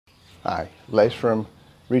Hi, Les from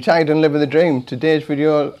Retired and Living the Dream. Today's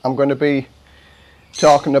video I'm going to be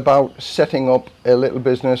talking about setting up a little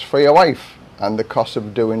business for your wife and the cost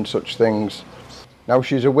of doing such things. Now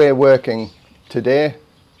she's away working today.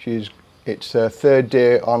 It's her third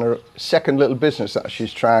day on her second little business that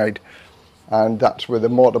she's tried, and that's with a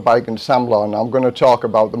motorbike and samlar. And I'm going to talk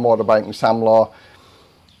about the motorbike and samlar.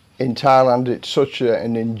 In Thailand, it's such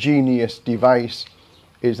an ingenious device,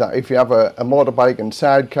 is that if you have a motorbike and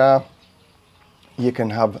sidecar, you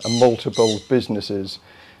can have multiple businesses.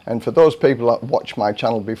 And for those people that watch my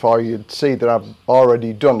channel before, you'd see that I've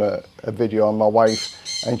already done a video on my wife,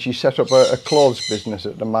 and she set up a clothes business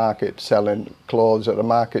at the market, selling clothes at a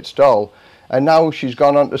market stall. And now she's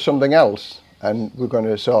gone on to something else, and we're going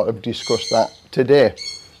to sort of discuss that today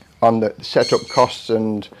on the setup costs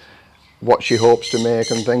and what she hopes to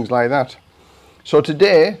make and things like that. So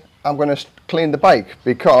today I'm going to clean the bike,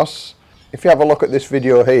 because if you have a look at this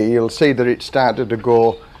video here, you'll see that it started to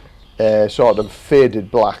go sort of faded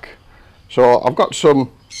black. So I've got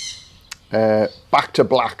some back to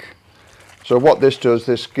black. So what this does,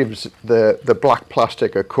 this gives the black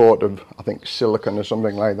plastic a coat of, I think, silicone or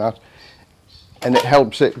something like that, and it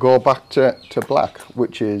helps it go back to black,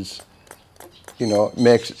 which is, you know,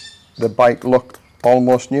 makes the bike look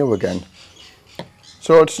almost new again.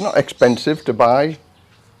 So it's not expensive to buy,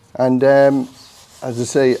 and as I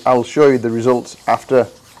say, I'll show you the results after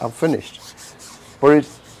I've finished. But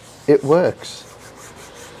it works,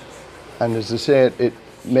 and as I say, it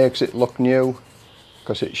makes it look new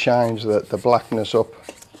because it shines the blackness up,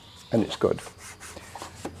 and it's good.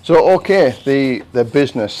 So okay, the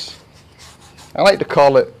business, I like to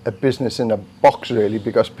call it a business in a box, really,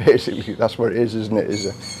 because basically that's what it is, isn't it?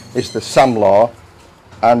 It's the samlar,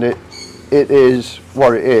 and it is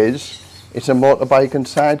what it is. It's a motorbike and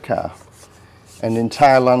sidecar, and in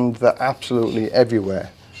Thailand they're absolutely everywhere,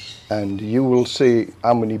 and you will see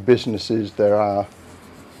how many businesses there are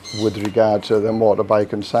with regard to the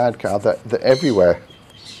motorbike and sidecar. They're everywhere,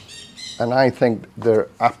 and I think they're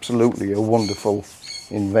absolutely a wonderful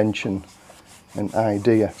invention and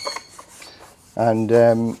idea. And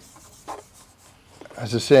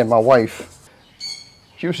as I say, my wife,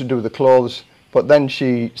 she used to do the clothes, but then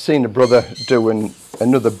she seen a brother doing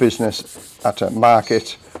another business at a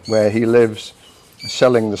market where he lives,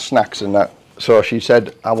 selling the snacks and that. So she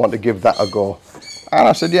said, I want to give that a go. And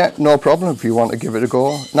I said, yeah, no problem if you want to give it a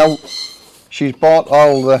go. Now, she's bought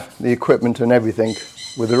all the equipment and everything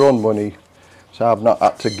with her own money, so I've not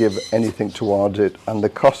had to give anything towards it. And the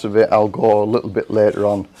cost of it, I'll go a little bit later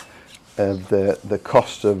on, the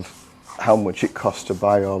cost of how much it costs to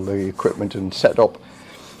buy all the equipment and set up.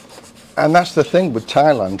 And that's the thing with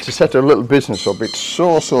Thailand, to set a little business up, it's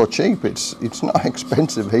so cheap. It's not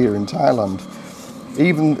expensive here in Thailand.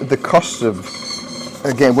 Even the cost of,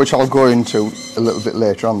 again, which I'll go into a little bit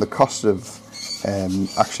later on, the cost of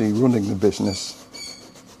actually running the business,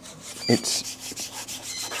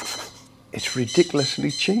 it's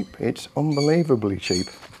ridiculously cheap. It's unbelievably cheap.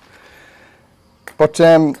 But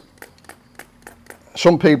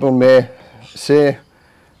some people may say,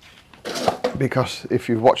 because if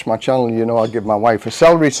you've watched my channel, you know I give my wife a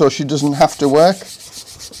salary so she doesn't have to work,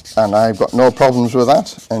 and I've got no problems with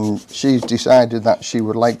that, and she's decided that she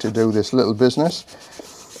would like to do this little business,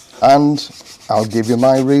 and I'll give you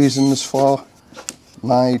my reasons for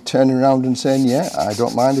my turning around and saying, yeah, I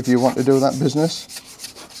don't mind if you want to do that business,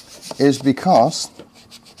 is because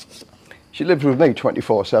she lives with me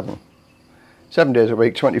 24/7, 7 days a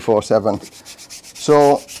week, 24/7.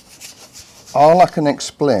 So all I can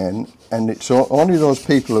explain, and it's only those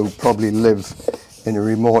people who probably live in a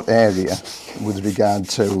remote area with regard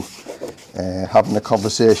to having a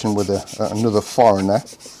conversation with another foreigner,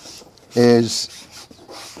 is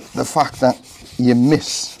the fact that you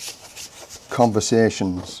miss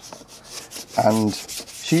conversations. And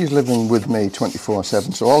she's living with me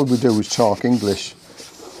 24/7, so all we do is talk English,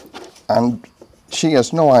 and she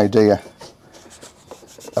has no idea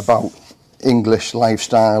about English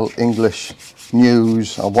lifestyle, English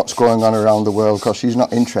news, or what's going on around the world, because she's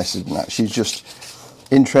not interested in that. She's just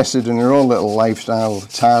interested in her own little lifestyle.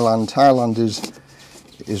 Thailand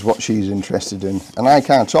is what she's interested in, and I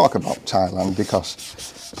can't talk about Thailand because,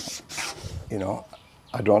 you know,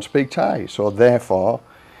 I don't speak Thai, so therefore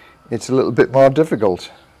it's a little bit more difficult.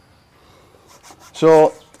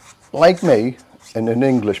 So like me, and an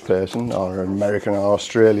English person or an American or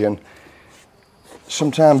Australian,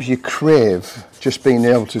 sometimes you crave just being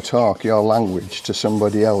able to talk your language to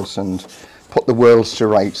somebody else and put the worlds to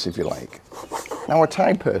rights, if you like. Now a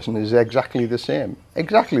Thai person is exactly the same,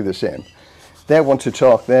 They want to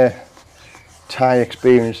talk their Thai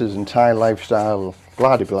experiences and Thai lifestyle,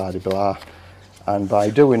 blah de blah de blah. And by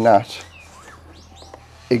doing that,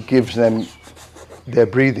 it gives them their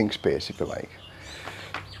breathing space, if you like.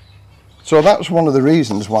 So that's one of the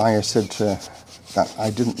reasons why I said that I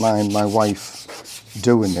didn't mind my wife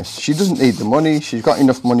doing this. She doesn't need the money. She's got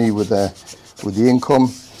enough money with the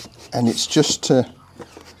income, and it's just to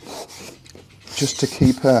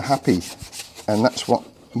keep her happy. And that's what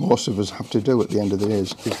most of us have to do at the end of the day,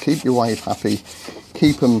 is keep your wife happy,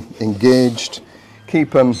 keep them engaged,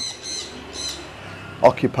 keep them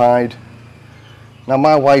occupied. Now,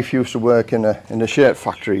 my wife used to work in a shirt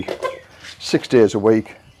factory 6 days a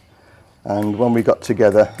week, and when we got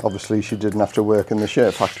together, obviously she didn't have to work in the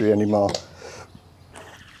shirt factory anymore.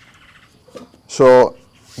 So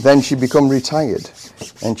then she become retired,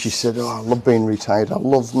 and she said, "Oh, I love being retired. I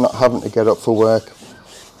love not having to get up for work."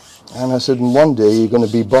 And I said, "And one day you're going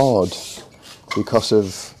to be bored because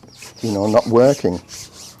of, not working."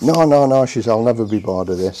 No, she said, "I'll never be bored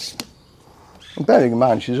of this." And bearing in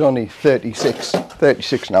mind, she's only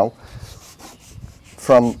 36 now.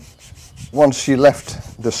 From once she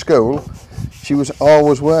left the school, she was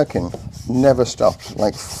always working, never stopped,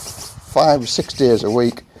 like 5-6 days a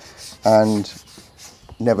week, and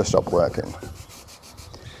never stopped working.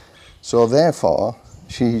 So therefore,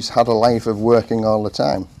 she's had a life of working all the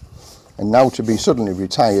time. And now to be suddenly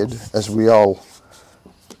retired, as we all,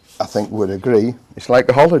 I think, would agree, it's like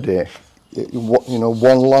a holiday,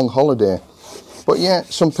 one long holiday. But yeah,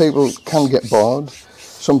 some people can get bored.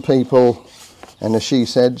 Some people, and as she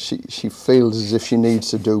said, she feels as if she needs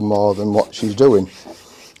to do more than what she's doing,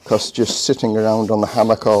 because just sitting around on the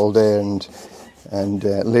hammock all day and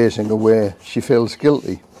lazing away, she feels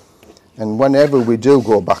guilty. And whenever we do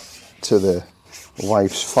go back to the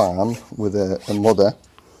wife's farm with a mother,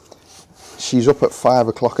 she's up at 5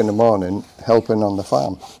 o'clock in the morning helping on the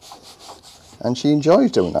farm. And she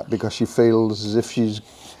enjoys doing that because she feels as if she's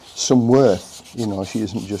some worth. She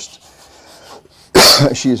isn't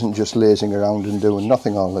just lazing around and doing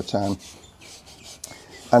nothing all the time.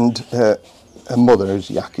 And her mother has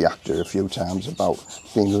yacked her a few times about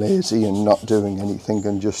being lazy and not doing anything,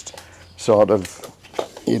 and just sort of,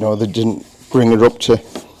 they didn't bring her up to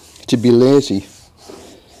be lazy.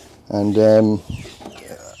 And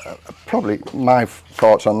probably my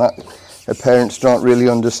thoughts on that, her parents don't really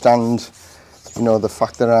understand, the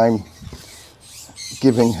fact that I'm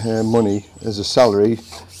giving her money as a salary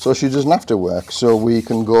so she doesn't have to work, so we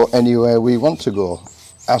can go anywhere we want to go,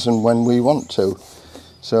 as and when we want to.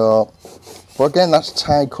 So, but again, that's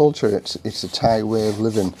Thai culture. It's a Thai way of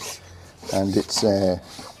living, and it's a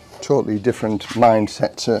totally different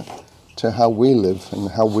mindset to how we live and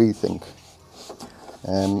how we think.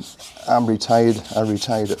 I'm retired. I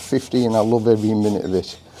retired at 50, and I love every minute of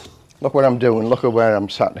it. Look what I'm doing. Look at where I'm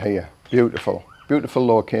sat here. Beautiful, beautiful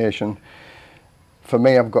location. For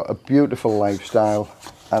me, I've got a beautiful lifestyle,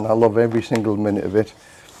 and I love every single minute of it.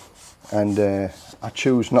 And I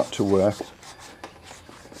choose not to work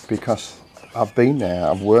because I've been there.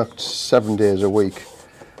 I've worked 7 days a week,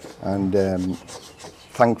 and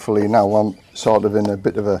thankfully now I'm sort of in a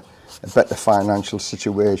bit of a better financial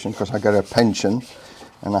situation, because I get a pension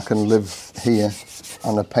and I can live here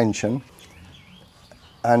on a pension.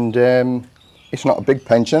 And it's not a big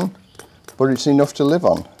pension, but it's enough to live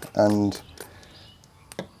on. And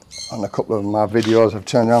on a couple of my videos, I've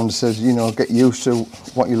turned around and said, get used to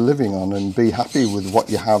what you're living on and be happy with what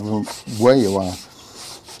you have and where you are.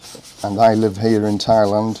 And I live here in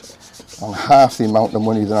Thailand on half the amount of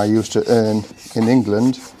money that I used to earn in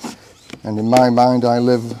England. And in my mind, I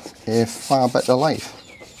live a far better life.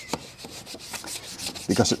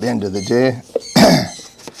 Because at the end of the day,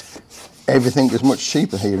 everything is much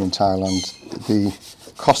cheaper here in Thailand. The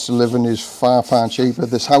cost of living is far, far cheaper.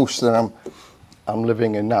 This house that I'm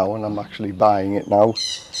living in now, and I'm actually buying it now,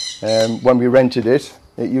 when we rented it,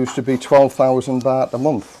 it used to be 12,000 baht a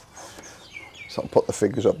month. So I'll put the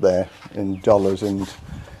figures up there in dollars and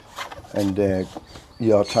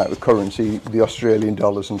your type of currency, the Australian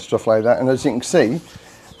dollars and stuff like that. And as you can see,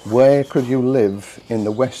 where could you live in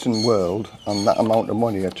the Western world on that amount of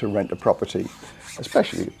money to rent a property?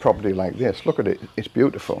 Especially a property like this. Look at it, it's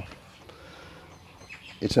beautiful.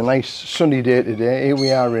 It's a nice sunny day today. Here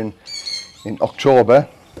we are in October,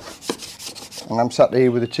 and I'm sat here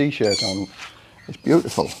with a t-shirt on. It's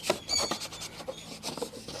beautiful.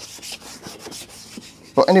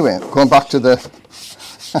 But anyway, going back to the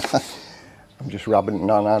I'm just rabbiting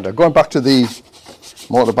on, aren't I? Going back to the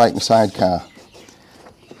motorbike and sidecar,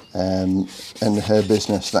 and her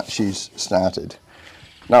business that she's started.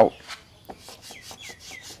 Now,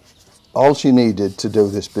 all she needed to do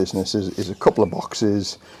this business is a couple of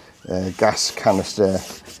boxes, gas canister,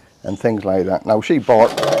 and things like that. Now she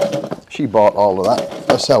bought all of that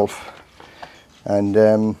herself, and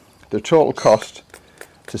the total cost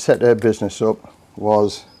to set her business up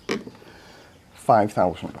was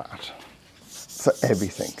 5,000 baht for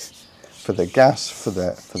everything, for the gas, for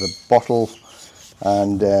the bottle,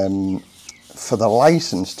 and for the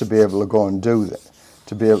license to be able to go and do that,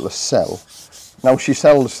 to be able to sell. Now she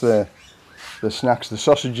sells the snacks, the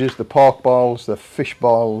sausages, the pork balls, the fish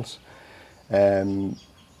balls, the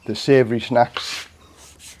savoury snacks.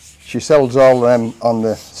 She sells all them on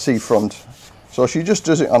the seafront. So she just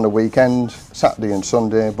does it on the weekend, Saturday and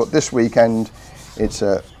Sunday. But this weekend, it's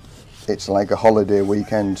like a holiday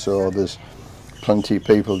weekend, so there's plenty of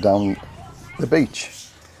people down the beach.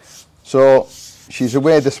 So she's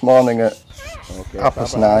away this morning at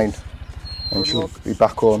 9:30, and she'll be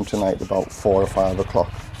back home tonight about 4 or 5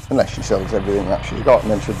 o'clock, unless she sells everything that she's got,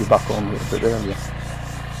 and then she'll be back home a little bit earlier.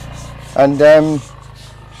 And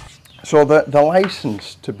so the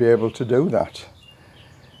license to be able to do that,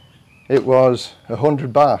 it was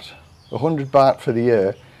 100 baht. 100 baht for the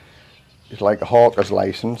year. It's like a hawker's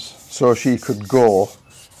license, so she could go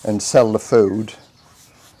and sell the food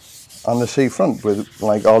on the seafront with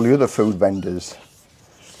like all the other food vendors.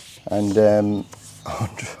 And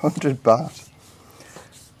 100 baht.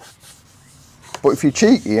 But if you're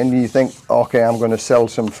cheeky and you think, okay, I'm going to sell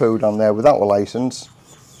some food on there without a license,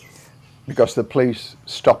 because the police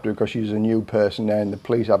stopped her because she's a new person there and the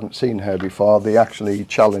police haven't seen her before, they actually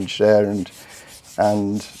challenged her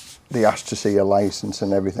and they asked to see a license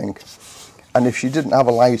and everything. And if she didn't have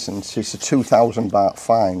a license, it's a 2,000 baht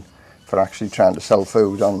fine for actually trying to sell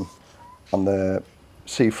food on the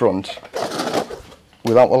seafront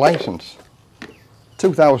without a license.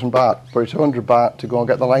 2,000 baht, but it's 100 baht to go and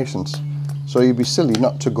get the license. So you'd be silly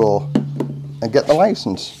not to go and get the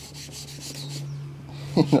license.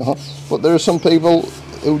 You know, but there are some people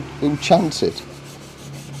who chance it.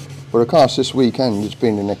 But of course this weekend has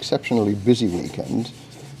been an exceptionally busy weekend,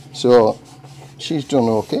 so she's done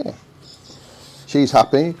okay. She's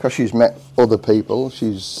happy because she's met other people.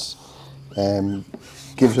 She's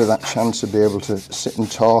gives her that chance to be able to sit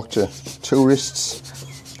and talk to tourists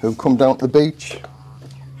who come down to the beach.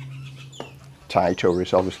 Thai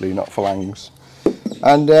tourists, obviously, not Phalangs.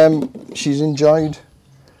 And she's enjoyed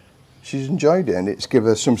it, and it's given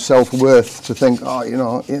her some self-worth to think, oh, you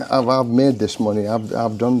know, yeah, I've made this money,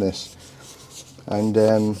 I've done this. And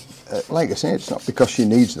like I say, it's not because she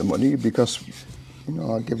needs the money, because, you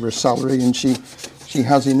know, I give her a salary and she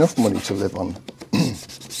has enough money to live on.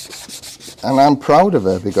 And I'm proud of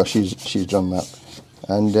her because she's done that.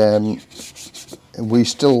 And we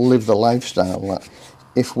still live the lifestyle that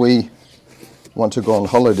if we want to go on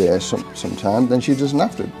holiday sometime, then she doesn't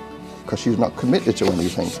have to, because she's not committed to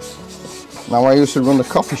anything. Now, I used to run a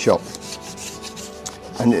coffee shop,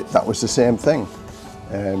 and that was the same thing.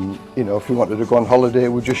 You know, if we wanted to go on holiday,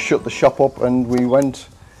 we just shut the shop up and we went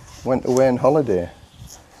away on holiday.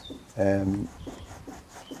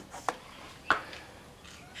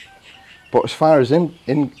 But as far as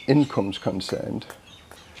income's concerned,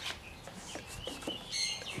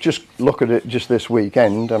 just look at it just this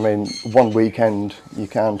weekend. I mean, one weekend you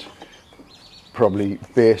can't probably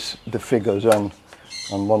base the figures on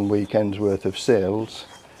one weekend's worth of sales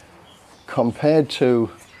compared to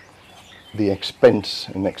the expense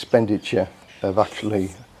and expenditure of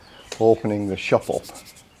actually opening the shop up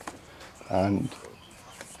and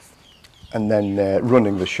then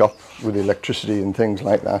running the shop with electricity and things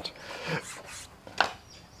like that.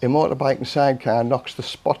 A motorbike and sidecar knocks the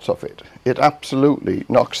spots off it. It absolutely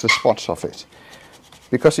knocks the spots off it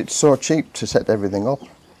because it's so cheap to set everything up.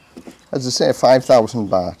 As I say, 5,000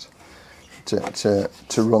 baht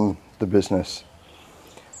to run the business.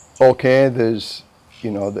 Okay, there's, you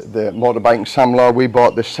know, the motorbike and Samlar, we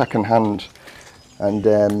bought this second hand, and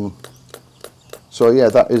so yeah,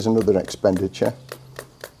 that is another expenditure.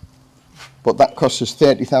 But that costs us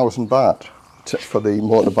 30,000 baht for the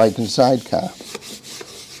motorbike and sidecar.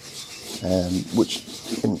 Which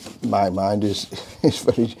in my mind is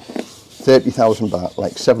very 30,000 baht,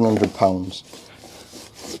 like £700,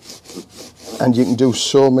 and you can do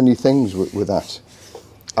so many things with that.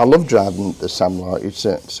 I love driving the Samlar. It's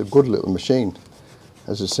a good little machine.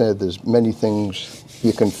 As I said, there's many things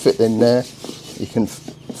you can fit in there. You can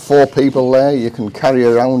 4 people there. You can carry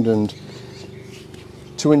around, and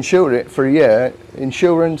to insure it for a year,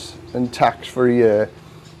 insurance and tax for a year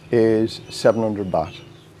is 700 baht.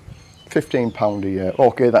 £15 a year.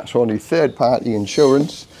 Okay, that's only third party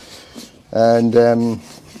insurance, and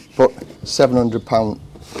but £700,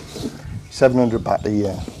 700 baht a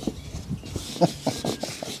year.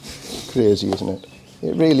 Crazy, isn't it?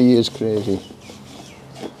 It really is crazy.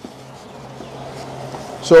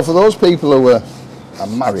 So for those people who are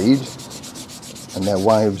married and their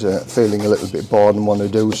wives are feeling a little bit bored and want to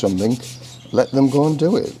do something, let them go and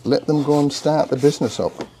do it. Let them go and start the business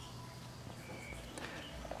up.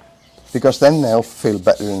 Because then they'll feel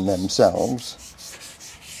better in themselves,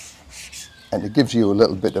 and it gives you a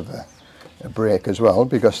little bit of a break as well,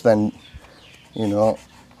 because then, you know,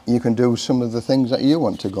 you can do some of the things that you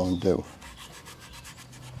want to go and do.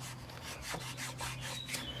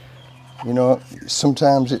 You know,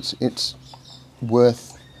 sometimes it's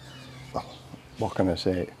worth, well, what can I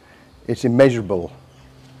say, it's immeasurable,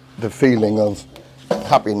 the feeling of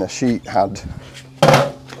happiness she had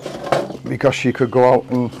because she could go out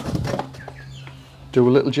and do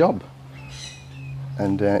a little job.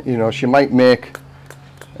 And you know, she might make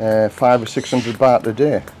 500 or 600 baht a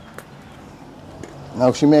day. Now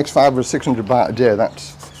if she makes 500 or 600 baht a day,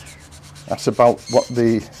 that's about what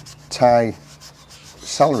the Thai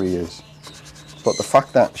salary is. But the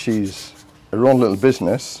fact that she's her own little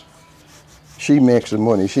business, she makes the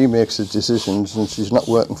money, she makes the decisions, and she's not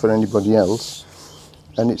working for anybody else,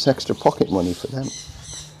 and it's extra pocket money for them.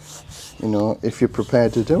 You know, if you're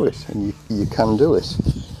prepared to do it, and you can do it.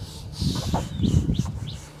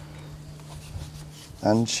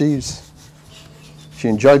 And she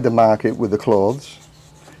enjoyed the market with the clothes,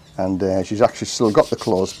 and she's actually still got the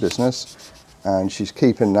clothes business, and she's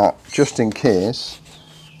keeping that just in case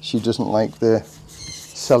she doesn't like the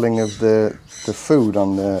selling of the food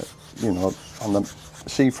on the, you know, on the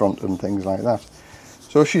seafront and things like that.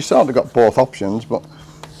 So she's sort of got both options, but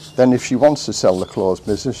then if she wants to sell the clothes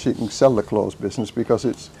business, she can sell the clothes business, because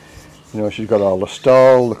it's, you know, she's got all the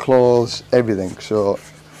stall, the clothes, everything. So,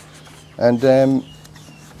 and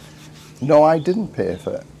no, I didn't pay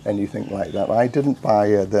for anything like that. I didn't buy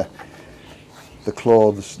the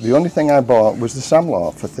clothes. The only thing I bought was the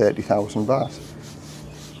samlar for 30,000 baht,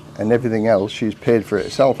 and everything else she's paid for it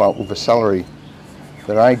herself out of a salary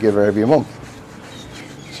that I give her every month.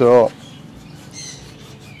 So,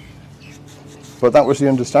 but that was the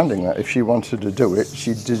understanding, that if she wanted to do it,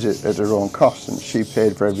 she did it at her own cost, and she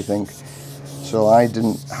paid for everything. So I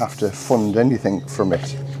didn't have to fund anything from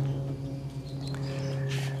it.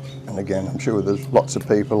 And again, I'm sure there's lots of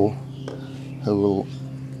people who will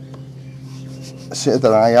say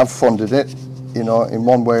that I have funded it, you know, in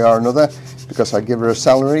one way or another, because I give her a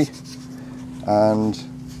salary. And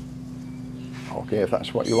okay, if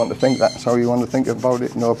that's what you want to think, that's how you want to think about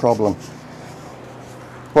it, no problem.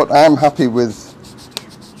 But I'm happy with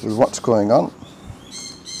what's going on.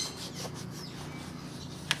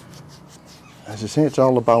 As I say, it's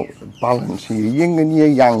all about balance, your yin and your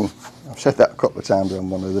yang. I've said that a couple of times on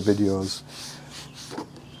one of the videos.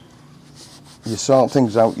 You sort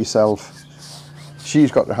things out yourself.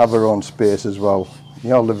 She's got to have her own space as well.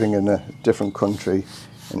 You're living in a different country,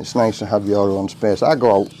 and it's nice to have your own space. I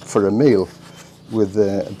go out for a meal with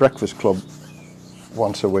a breakfast club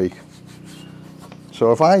once a week.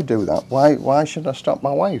 So if I do that, why should I stop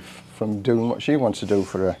my wife from doing what she wants to do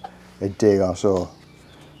for a day or so?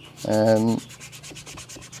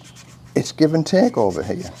 It's give and take over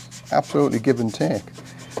here. Absolutely give and take.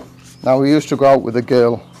 Now, we used to go out with a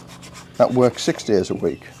girl that worked 6 days a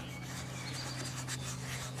week.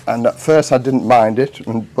 And at first I didn't mind it,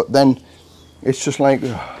 but then it's just like,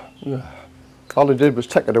 all I did was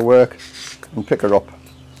take her to work and pick her up.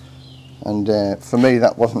 And for me,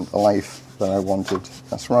 that wasn't the life that I wanted.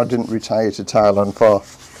 That's why I didn't retire to Thailand for.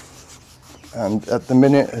 And at the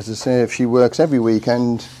minute, as I say, if she works every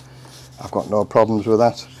weekend, I've got no problems with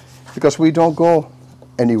that, because we don't go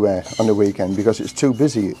anywhere on the weekend because it's too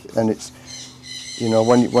busy. And it's, you know,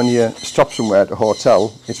 when you stop somewhere at a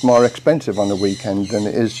hotel, it's more expensive on the weekend than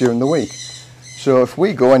it is during the week. So if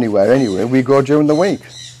we go anywhere anyway, we go during the week.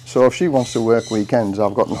 So if she wants to work weekends,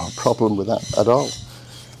 I've got no problem with that at all.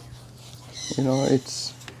 You know,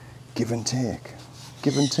 it's give and take.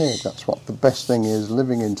 Give and take. That's what the best thing is,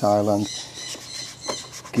 living in Thailand.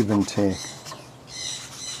 Give and take.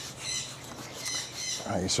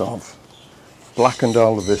 I sort of blackened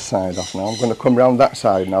all of this side off now. I'm going to come round that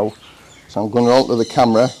side now. So I'm going to alter the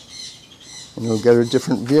camera and you'll get a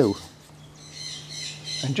different view.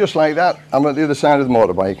 And just like that, I'm at the other side of the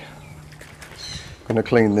motorbike. I'm going to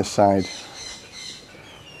clean this side.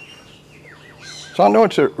 So I know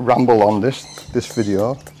it's a ramble on this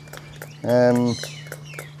video, but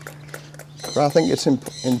I think it's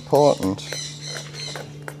important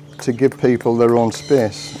to give people their own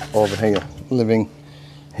space over here, living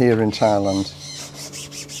here in Thailand.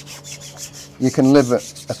 You can live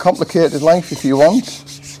a complicated life if you want,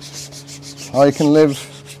 or you can live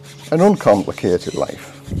an uncomplicated life.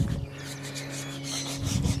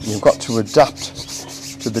 You've got to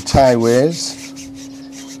adapt to the Thai ways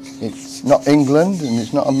It's not England, and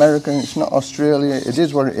it's not America, and it's not Australia. It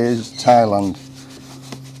is what it is, Thailand.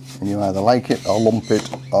 And you either like it or lump it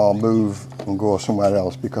or move and go somewhere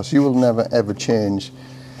else, because you will never ever change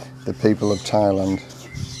the people of Thailand.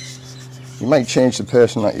 You might change the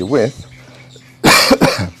person that you're with,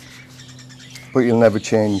 but you'll never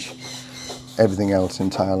change everything else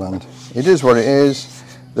in Thailand. It is what it is.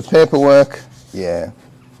 The paperwork, yeah,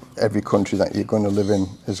 every country that you're going to live in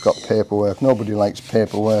has got paperwork. Nobody likes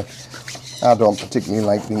paperwork. I don't particularly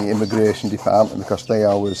like the immigration department because they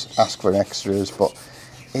always ask for extras, but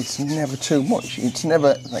it's never too much. It's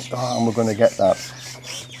never like, oh, we're going to get that.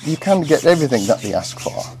 You can get everything that they ask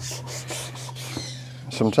for.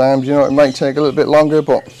 Sometimes, you know, it might take a little bit longer,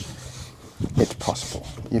 but it's possible.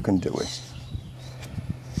 You can do it.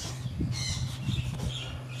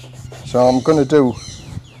 So I'm going to do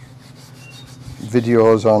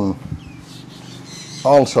videos on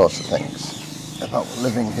all sorts of things about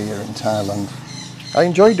living here in Thailand. I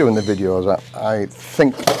enjoy doing the videos. I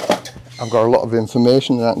think I've got a lot of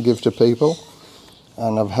information that I can give to people,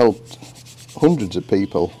 and I've helped hundreds of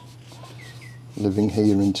people living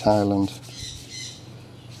here in Thailand,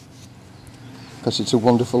 because it's a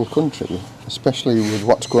wonderful country, especially with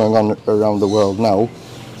what's going on around the world now.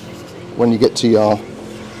 When you get to your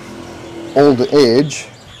older age,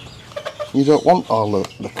 you don't want all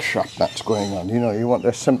the crap that's going on. You know, you want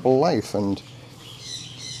a simple life, and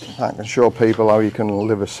I can show people how you can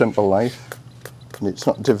live a simple life, and it's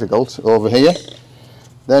not difficult over here.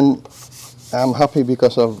 Then I'm happy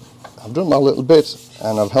because I've done my little bit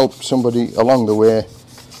and I've helped somebody along the way,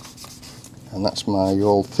 and that's my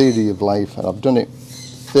old theory of life. And I've done it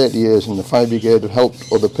 30 years in the fire brigade, I've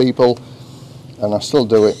helped other people, and I still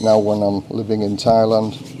do it now when I'm living in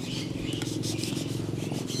Thailand.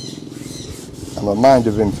 I'm a mind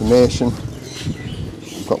of information.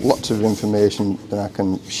 I've got lots of information that I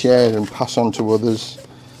can share and pass on to others,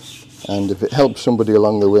 and if it helps somebody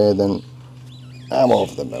along the way, then I'm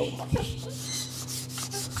over the moon.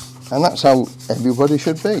 And that's how everybody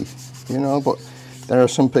should be, you know. But there are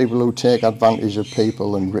some people who take advantage of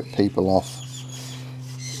people and rip people off.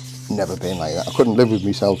 Never been like that. I couldn't live with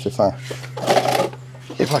myself if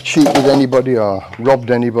I cheated anybody or robbed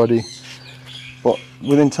anybody. But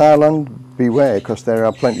within Thailand, beware, because there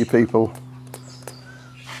are plenty of people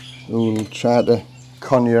who will try to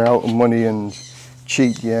con you out of money and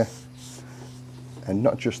cheat you, and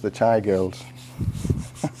not just the Thai girls.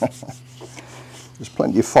 There's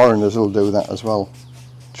plenty of foreigners who'll do that as well,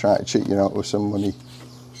 try to cheat you out with some money.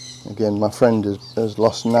 Again, my friend has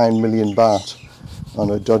lost 9 million baht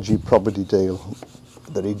on a dodgy property deal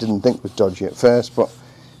that he didn't think was dodgy at first, but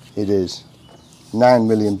it is. 9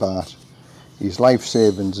 million baht. His life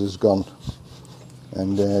savings is gone.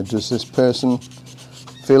 And does this person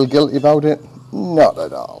feel guilty about it? Not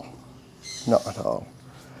at all. Not at all.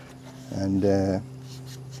 And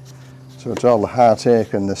so it's all the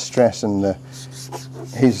heartache and the stress, and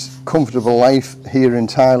his comfortable life here in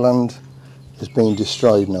Thailand is being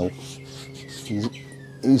destroyed now.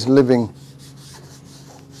 He's living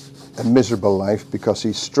a miserable life because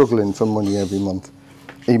he's struggling for money every month.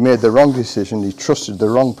 He made the wrong decision, he trusted the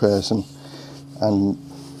wrong person, and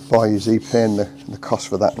boy, is he paying the cost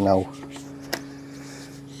for that now.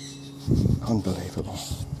 Unbelievable.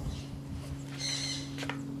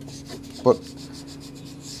 But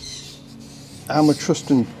I am a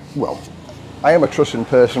trusting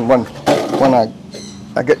person when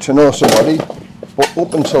I get to know somebody, but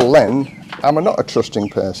up until then, I'm not a trusting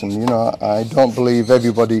person. You know, I don't believe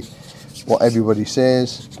what everybody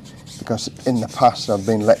says, because in the past I've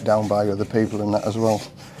been let down by other people and that as well.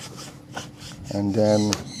 And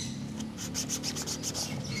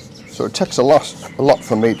so it takes a lot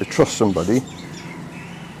for me to trust somebody,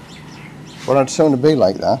 but I'd sooner be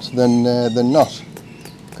like that than not,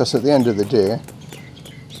 because at the end of the day,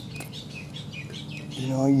 you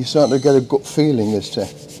know, you sort of get a gut feeling as to,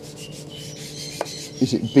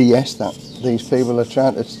 is it BS that these people are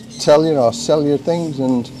trying to tell you or sell you things?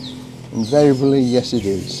 And invariably, yes, it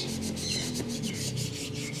is.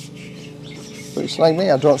 But it's like me,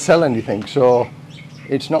 I don't sell anything, so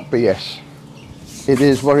it's not BS. It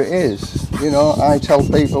is what it is. You know, I tell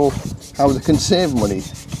people how they can save money.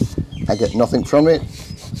 I get nothing from it.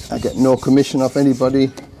 I get no commission off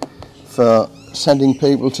anybody for sending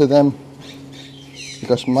people to them,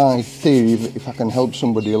 because my theory, if I can help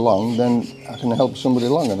somebody along, then I can help somebody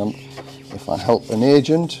along. And if I help an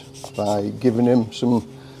agent by giving him some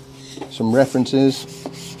references,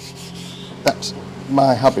 that's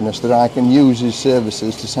my happiness, that I can use his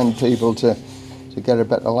services to send people to get a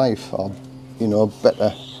better life, or, you know, a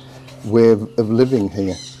better way of living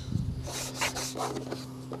here.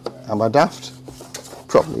 Am I daft?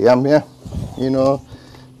 Probably am, yeah, you know,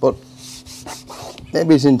 but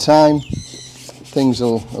maybe it's in time, things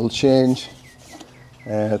will change,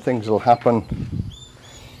 things will happen,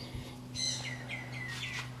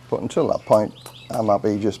 but until that point I'm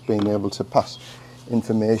happy just being able to pass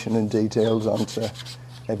information and details on to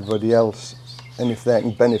everybody else, and if they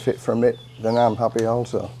can benefit from it, then I'm happy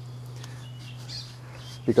also.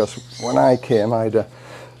 Because when I came, I had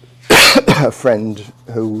a friend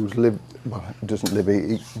who's doesn't live here,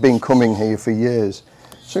 he's been coming here for years,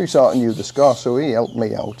 so he sort of knew the score, so he helped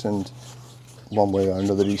me out, and one way or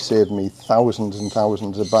another he saved me thousands and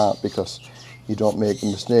thousands of baht, because you don't make the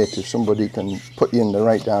mistakes. If somebody can put you in the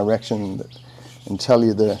right direction and tell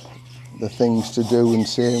you the things to do and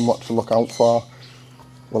saying what to look out for,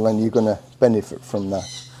 well then you're going to benefit from that.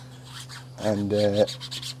 And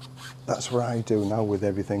that's what I do now with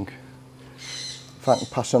everything. If I can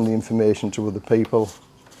pass on the information to other people,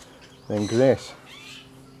 then great.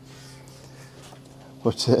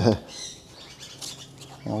 But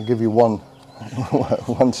I'll give you one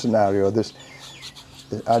scenario.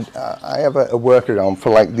 I have a workaround for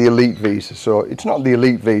like the elite visa. So it's not the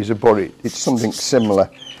elite visa, but it's something similar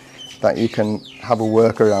that you can have a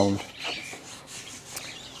workaround,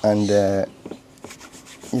 and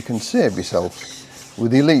you can save yourself.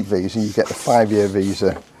 With the elite visa, you get a 5-year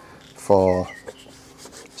visa for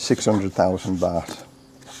 600,000 baht.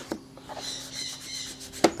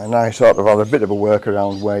 And I sort of have a bit of a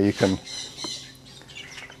workaround where you can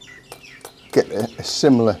get a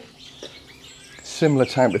similar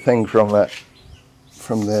type of thing from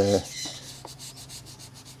the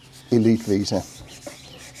elite visa,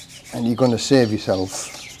 and you're going to save yourself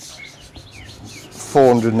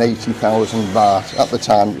 480,000 baht. At the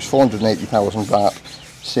time it was 480,000 baht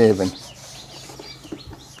saving.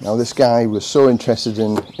 Now this guy was so interested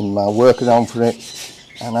in my workaround for it,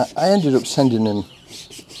 and I ended up sending him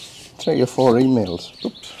 3 or 4 emails.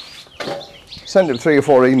 Oops. Sent him 3 or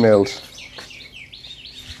 4 emails,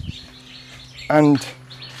 and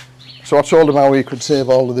so I told him how he could save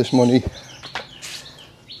all of this money,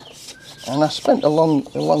 and I spent a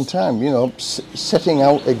long time, you know, setting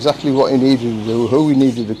out exactly what he needed to do, who he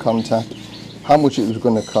needed to contact, how much it was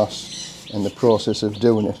going to cost, and the process of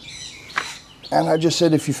doing it. And I just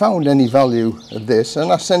said, if you found any value of this, and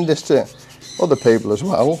I send this to other people as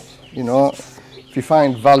well, you know, if you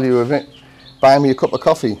find value of it, buy me a cup of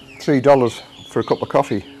coffee, $3 for a cup of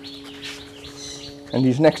coffee. And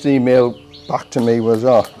his next email back to me was,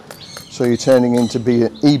 oh, so you're turning in to be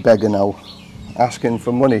an e-beggar now, asking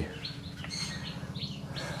for money.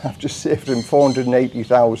 I've just saved him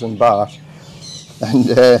 480,000 baht, and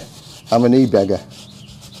I'm an e-beggar.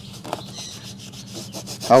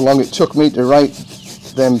 How long it took me to write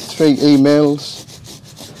them 3 emails,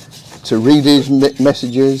 to read his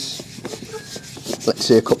messages, let's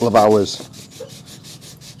say a couple of hours.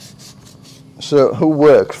 So who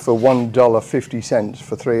works for $1.50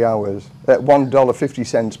 for 3 hours?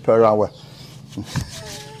 $1.50 per hour.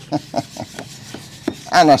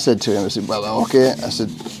 And I said to him, I said, well, okay, I said,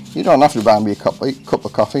 you don't have to buy me a cup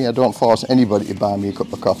of coffee. I don't force anybody to buy me a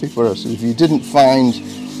cup of coffee. But I said, if you didn't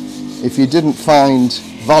find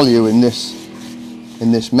value in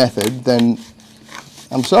this method, then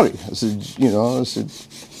I'm sorry. I said, you know, I said,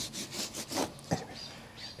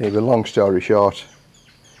 anyway, long story short,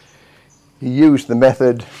 he used the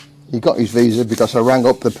method, he got his visa, because I rang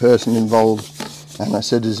up the person involved and I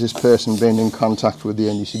said, has this person been in contact with you?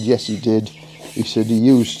 And he said, yes, he did. He said he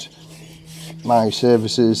used my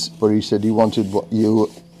services, but he said he wanted what your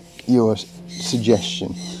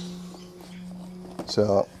suggestion.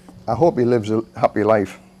 So I hope he lives a happy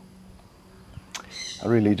life. I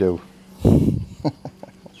really do.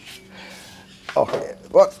 Okay,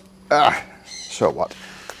 what? So what?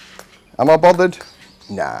 Am I bothered?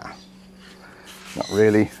 Nah, not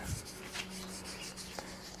really.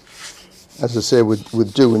 As I say,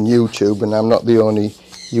 with doing YouTube, and I'm not the only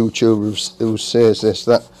YouTuber who says this,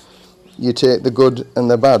 that you take the good and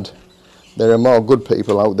the bad. There are more good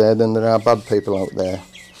people out there than there are bad people out there,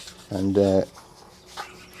 and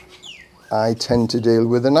I tend to deal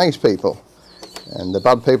with the nice people, and the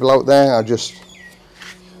bad people out there, I just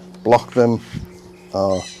block them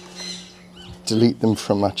or delete them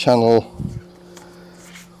from my channel.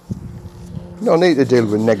 You don't need to deal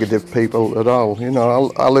with negative people at all. You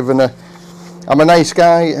know, I'm a nice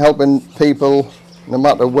guy, helping people no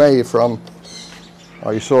matter where you're from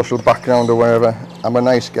or your social background or wherever. I'm a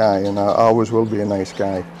nice guy, and I always will be a nice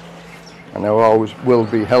guy, and I always will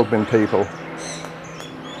be helping people.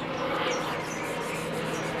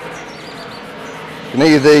 You can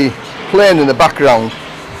hear the plane in the background.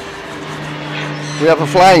 We have a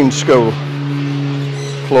flying school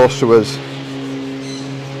close to us,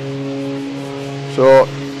 so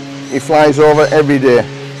he flies over every day.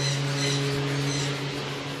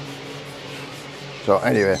 So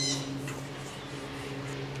anyway,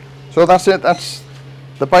 so that's it, that's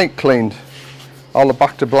the bike cleaned, all the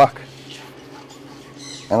back to black,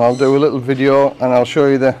 and I'll do a little video and I'll show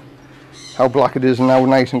you how black it is and how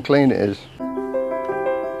nice and clean it is.